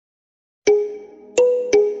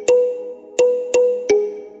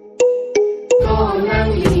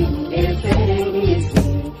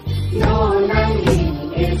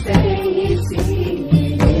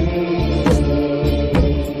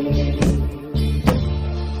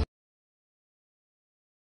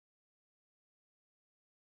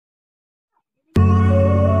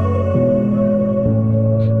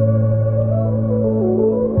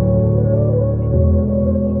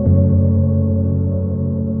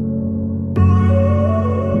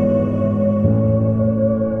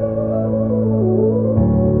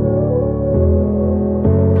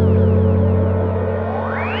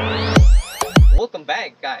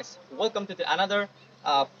welcome to another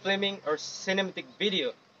filming or cinematic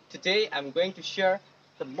video. Today I'm going to share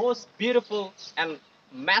the most beautiful and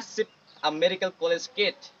massive medical college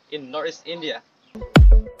gate in Northeast India.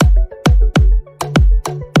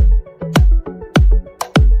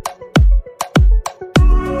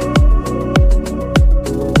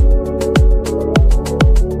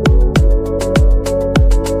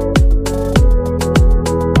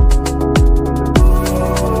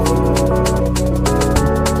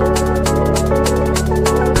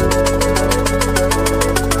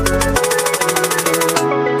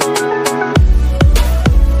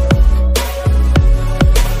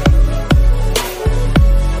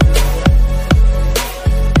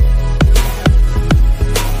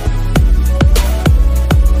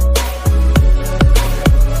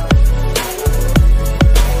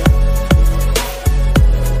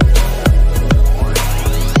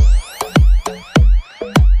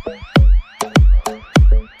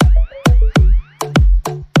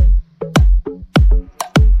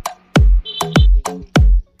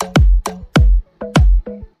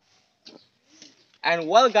 And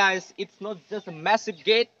well guys, it's not just a massive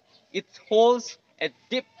gate, it holds a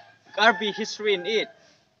deep Karbi history in it.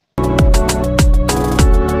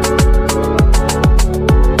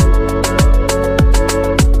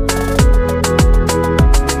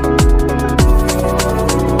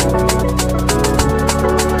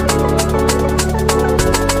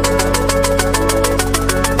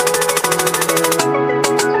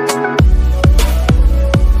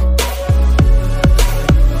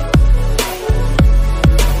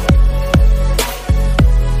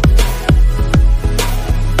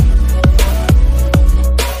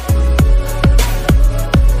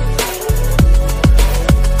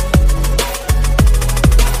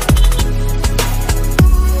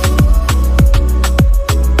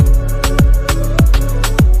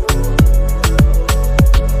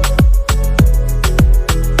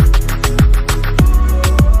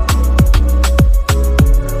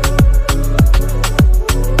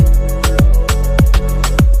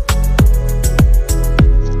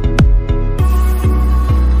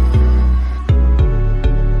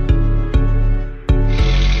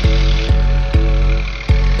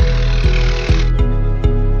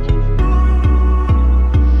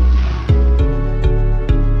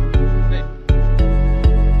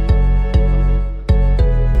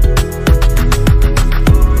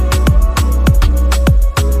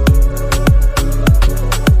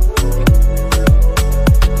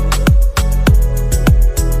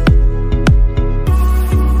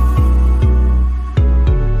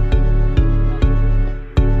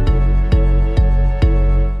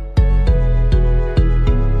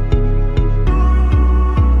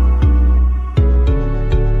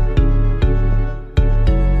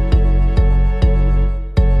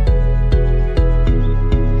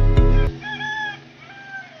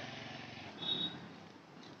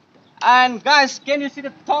 And guys, can you see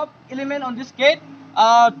the top element on this gate?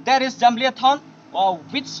 That is Jambliathon,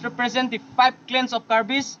 which represent the 5 clans of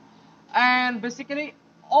Karbis. And basically,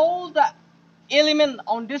 all the element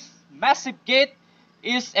on this massive gate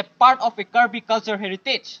is a part of a Karbi culture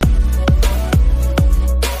heritage.